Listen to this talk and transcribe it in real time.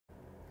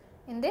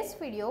In this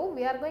video,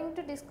 we are going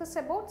to discuss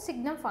about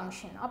Signum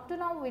function. Up to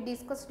now, we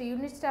discussed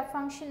unit step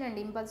function and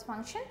impulse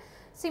function.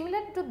 Similar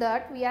to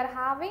that, we are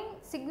having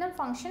Signum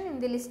function in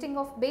the listing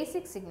of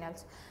basic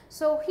signals.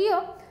 So,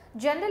 here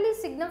generally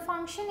Signum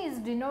function is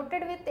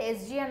denoted with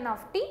Sgn of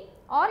t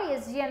or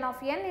Sgn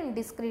of n in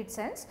discrete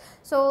sense.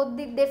 So,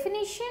 the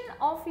definition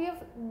of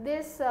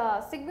this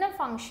Signum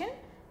function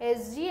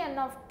Sgn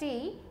of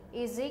t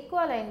is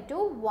equivalent to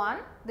 1.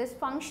 This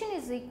function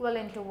is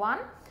equivalent to 1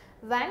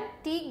 when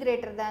t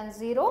greater than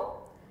 0,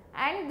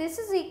 and this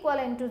is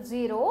equivalent to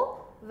 0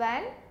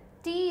 when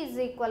t is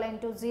equivalent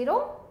to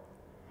 0,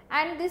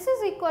 and this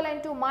is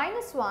equivalent to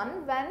minus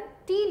 1 when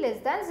t less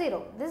than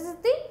 0. This is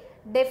the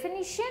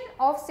definition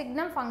of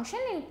Signum function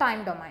in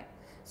time domain.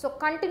 So,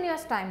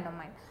 continuous time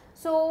domain.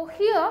 So,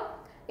 here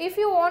if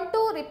you want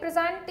to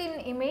represent in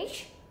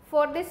image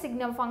for this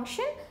Signum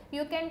function,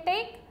 you can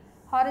take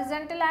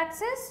horizontal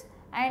axis,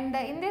 and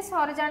in this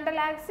horizontal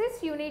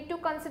axis you need to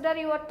consider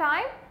your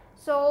time.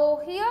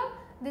 So, here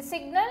the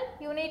signal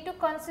you need to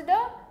consider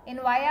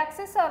in y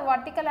axis or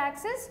vertical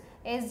axis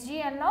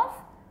Sgn of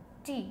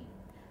t.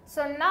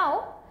 So,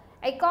 now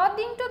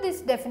according to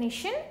this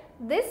definition,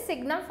 this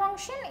Signum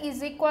function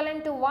is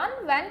equivalent to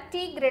 1 when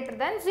t greater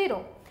than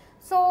 0.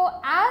 So,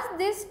 as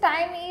this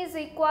time is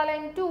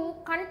equivalent to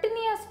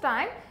continuous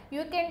time,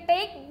 you can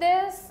take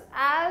this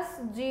as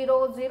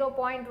 0,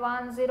 0.1,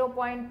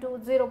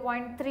 0.2,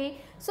 0.3.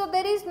 So,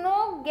 there is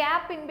no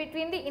gap in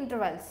between the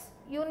intervals.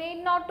 You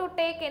need not to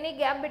take any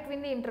gap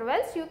between the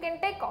intervals. You can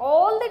take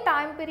all the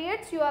time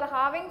periods you are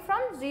having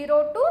from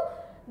 0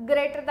 to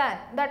greater than.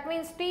 That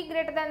means t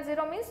greater than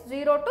 0 means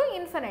 0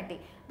 to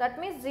infinity. That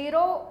means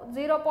 0,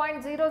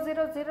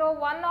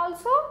 0.0001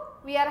 also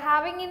we are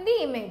having in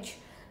the image.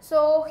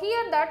 So,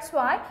 here that is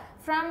why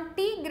from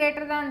t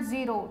greater than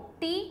 0,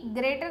 t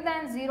greater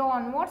than 0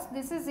 onwards,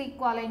 this is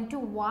equivalent to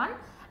 1,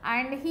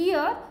 and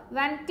here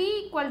when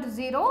t equal to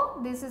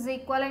 0, this is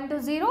equivalent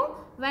to 0,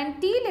 when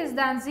t less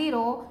than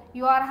 0,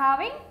 you are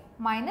having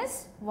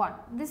minus 1.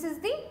 This is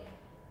the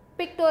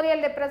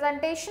pictorial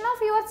representation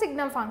of your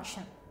Signum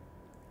function.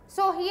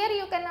 So, here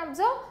you can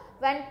observe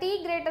when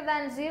t greater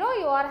than 0,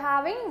 you are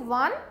having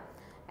 1,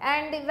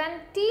 and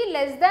when t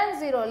less than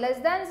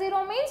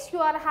 0 means you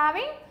are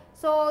having,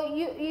 so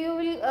you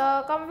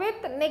will come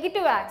with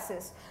negative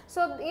axis.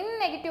 So, in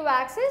negative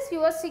axis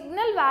your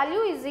signal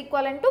value is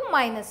equivalent to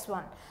minus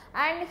 1,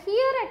 and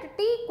here at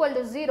t equal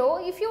to 0,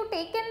 if you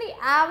taken the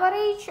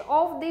average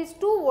of these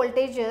two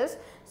voltages,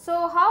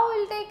 so how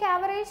will take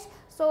average?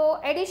 So,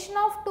 addition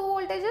of two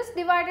voltages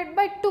divided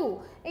by 2.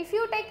 If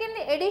you take in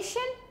the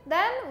addition,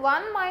 then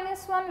 1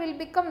 minus 1 will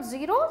become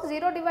 0,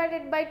 0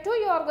 divided by 2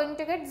 you are going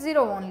to get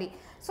 0 only.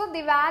 So,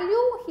 the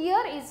value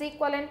here is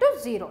equivalent to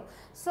 0.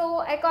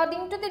 So,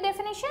 according to the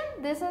definition,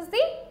 this is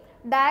the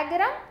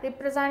diagram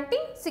representing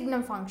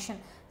Signum function.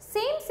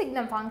 Same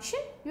Signum function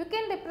you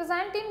can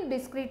represent in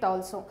discrete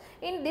also.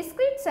 In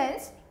discrete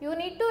sense, you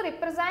need to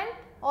represent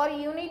or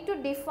you need to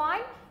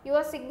define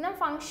your Signum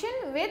function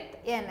with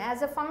n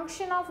as a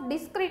function of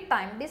discrete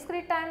time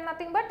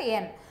nothing but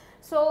n.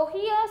 So,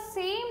 here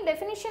same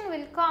definition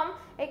will come,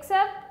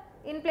 except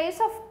in place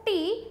of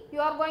t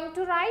you are going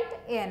to write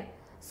n.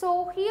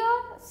 So, here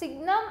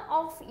Signum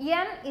of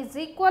n is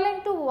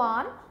equivalent to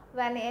 1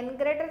 when n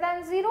greater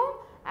than 0,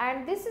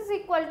 and this is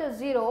equal to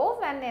 0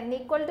 when n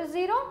equal to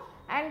 0,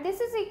 and this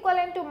is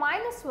equivalent to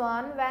minus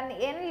 1 when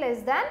n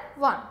less than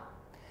 1.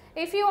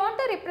 If you want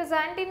to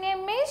represent in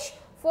image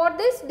for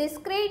this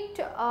discrete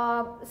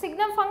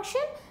Signum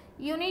function,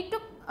 you need to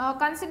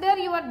consider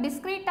your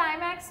discrete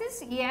time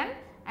axis n,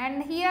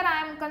 and here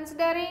I am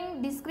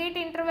considering discrete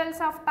intervals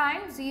of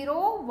time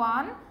 0,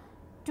 1,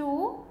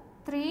 2,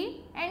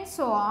 3 and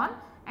so on,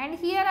 and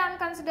here I am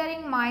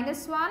considering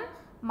minus 1,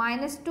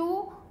 minus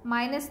 2,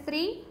 minus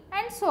 3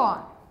 and so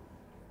on.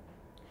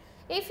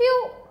 If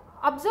you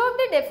observe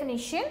the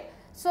definition,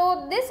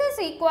 so this is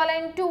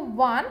equivalent to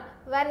 1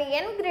 when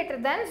n greater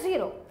than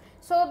 0.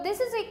 So, this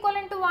is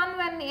equivalent to 1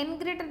 when n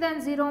greater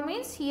than 0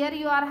 means here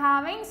you are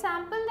having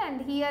sample and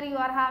here you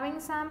are having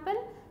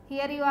sample,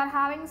 here you are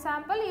having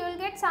sample, you will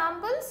get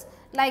samples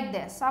like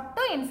this up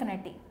to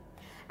infinity.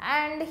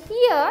 And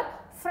here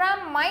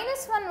from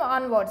minus 1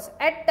 onwards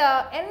at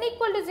n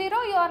equal to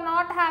 0 you are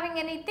not having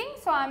anything.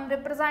 So, I am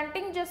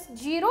representing just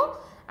 0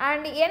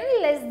 and n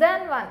less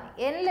than 1.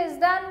 N less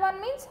than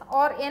 1 means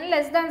or n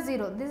less than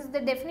 0. This is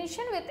the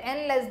definition with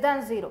n less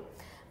than 0.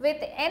 With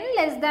n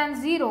less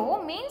than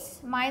 0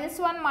 means minus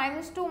 1,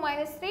 minus 2,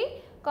 minus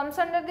 3 comes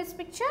under this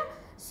picture.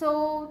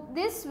 So,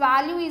 this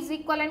value is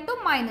equivalent to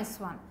minus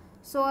 1.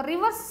 So,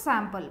 reverse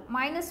sample,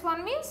 minus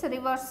 1 means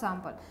reverse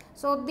sample.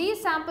 So,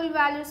 these sample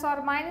values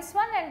are minus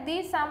 1 and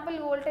these sample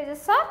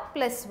voltages are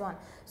plus 1.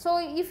 So,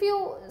 if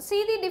you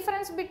see the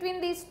difference between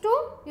these two,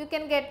 you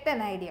can get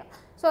an idea.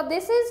 So,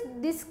 this is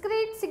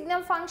discrete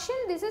signum function,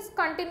 this is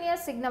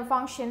continuous signum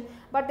function,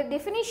 but the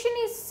definition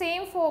is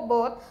same for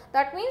both.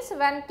 That means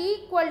when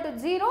t equal to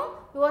 0,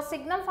 your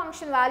signum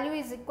function value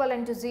is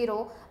equivalent to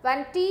 0.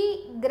 When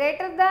t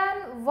greater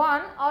than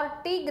 1 or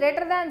t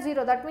greater than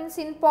 0, that means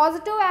in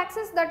positive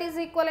axis that is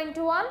equivalent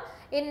to 1,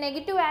 in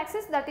negative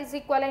axis that is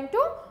equivalent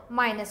to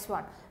minus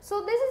 1.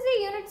 So, this is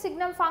a unit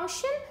signum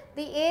function.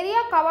 The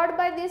area covered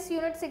by this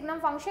unit signum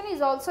function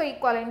is also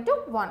equivalent to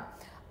 1.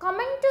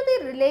 Coming to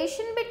the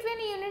relation between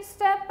unit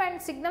step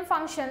and signum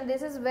function,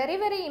 this is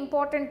very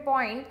important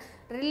point,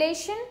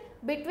 relation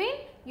between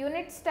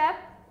unit step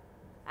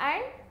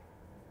and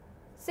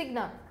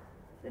signum,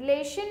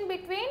 relation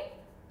between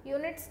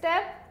unit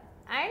step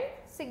and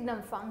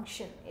signum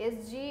function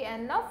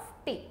Sgn of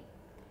t.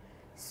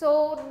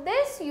 So,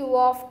 this u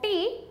of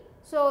t,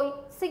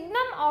 so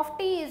signum of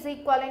t is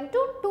equivalent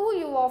to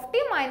 2u of t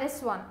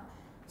minus 1.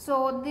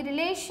 So, the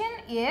relation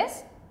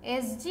is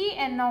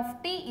Sgn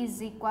of t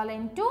is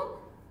equivalent to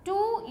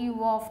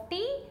 2u of t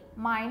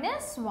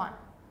minus 1.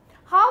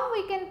 How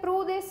we can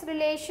prove this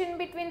relation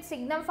between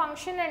signum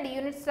function and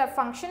unit step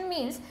function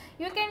means,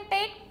 you can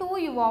take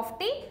 2u of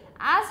t,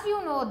 as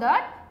you know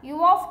that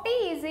u of t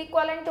is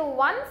equivalent to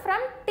 1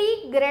 from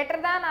t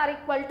greater than or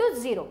equal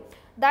to 0.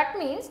 That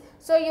means,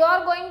 so you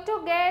are going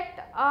to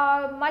get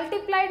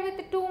multiplied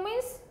with 2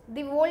 means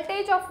the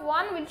voltage of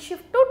 1 will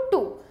shift to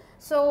 2.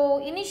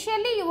 So,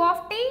 initially u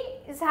of t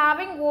is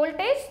having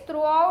voltage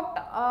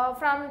throughout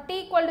from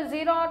t equal to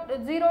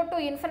 0 to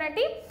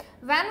infinity.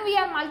 When we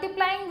are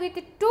multiplying with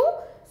 2,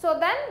 so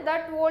then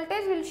that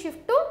voltage will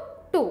shift to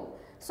 2.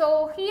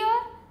 So, here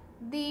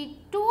the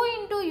 2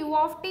 into u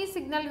of t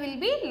signal will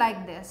be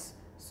like this.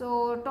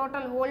 So,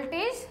 total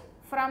voltage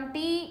from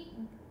t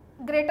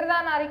greater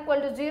than or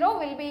equal to 0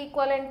 will be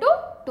equivalent to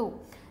 2.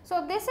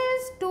 So, this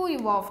is 2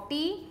 u of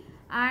t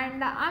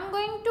and I am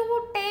going to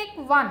take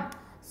 1.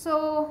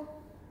 So,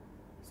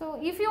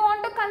 if you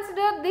want to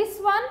consider this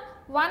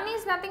one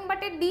is nothing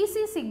but a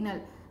DC signal.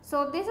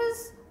 So, this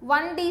is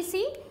 1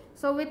 DC.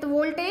 So, with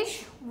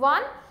voltage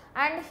 1,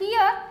 and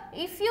here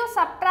if you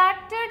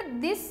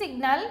subtracted this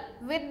signal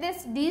with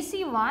this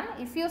DC 1,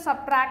 if you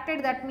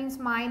subtracted, that means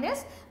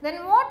minus,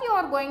 then what you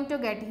are going to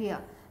get here?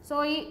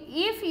 So,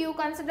 if you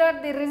consider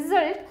the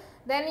result,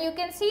 then you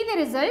can see the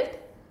result.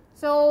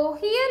 So,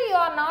 here you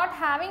are not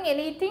having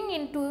anything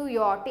in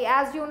 2u t,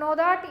 as you know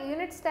that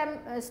unit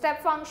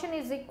step function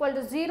is equal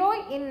to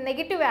 0 in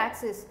negative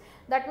axis,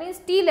 that means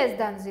t less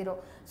than 0.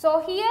 So,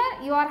 here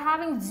you are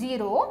having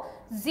 0,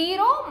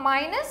 0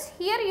 minus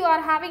here you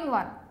are having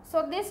 1.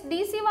 So, this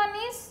DC1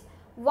 is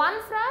 1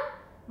 from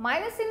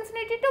minus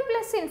infinity to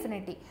plus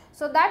infinity.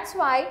 So, that is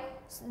why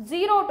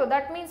 0 to,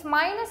 that means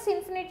minus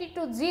infinity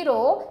to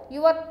 0,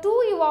 your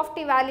 2u of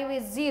t value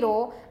is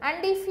 0,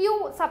 and if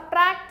you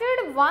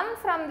subtracted 1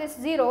 from this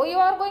 0, you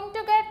are going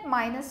to get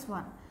minus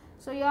 1.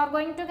 So, you are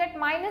going to get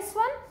minus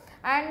 1,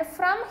 and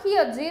from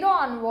here 0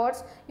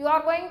 onwards you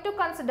are going to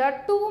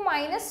consider 2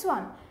 minus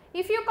 1.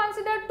 If you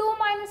consider 2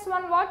 minus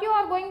 1, what you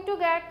are going to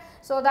get?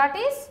 So, that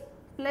is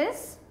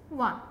plus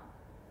 1.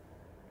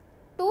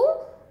 2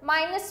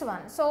 minus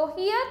 1. So,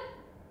 here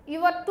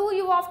your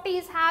 2u of t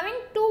is having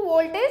 2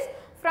 voltage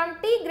from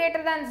t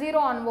greater than 0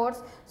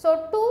 onwards.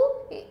 So,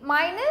 2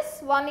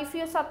 minus 1, if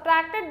you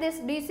subtracted this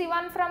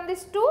DC1 from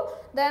this 2,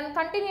 then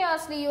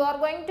continuously you are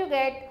going to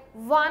get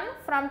 1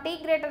 from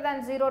t greater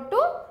than 0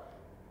 to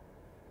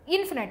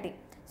infinity.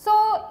 So,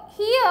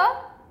 here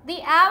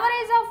the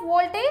average of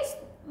voltage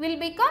will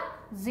become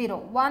 0.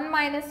 1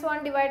 minus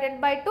 1 divided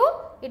by 2,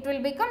 it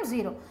will become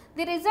 0.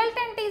 The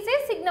resultant is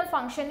a signum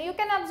function. You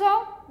can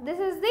observe this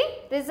is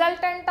the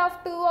resultant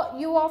of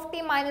 2u of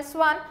t minus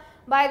 1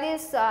 by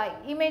this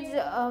image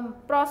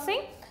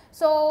processing.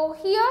 So,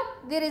 here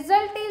the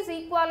result is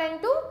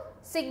equivalent to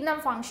signum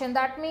function.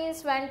 That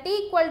means, when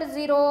t equal to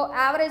 0,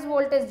 average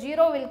voltage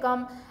 0 will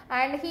come,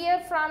 and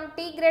here from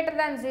t greater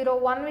than 0,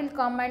 1 will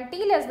come, and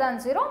t less than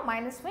 0,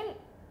 minus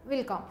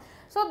will come.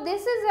 So,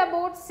 this is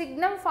about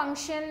signum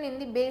function in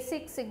the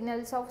basic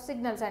signals of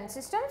signals and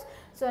systems.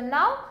 So,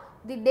 now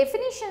the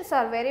definitions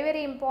are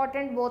very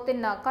important both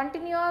in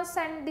continuous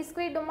and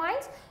discrete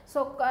domains.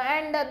 So,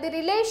 and the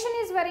relation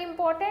is very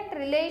important,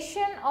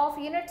 relation of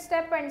unit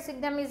step and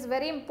signum is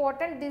very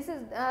important. This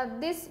is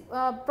this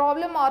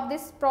problem or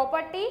this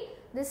property,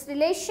 this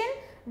relation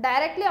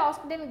directly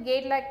asked in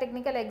GATE like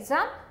technical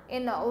exam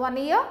in 1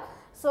 year.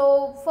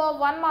 So, for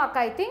 1 mark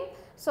I think.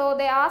 So,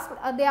 they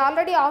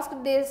already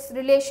asked this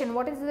relation,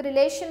 what is the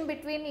relation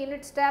between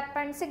unit step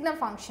and signum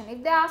function.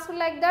 If they ask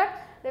like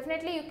that,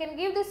 definitely you can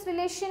give this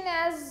relation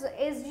as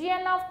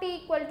Sgn of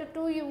t equal to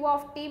 2u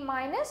of t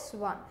minus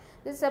 1.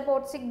 This is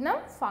about signum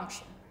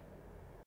function.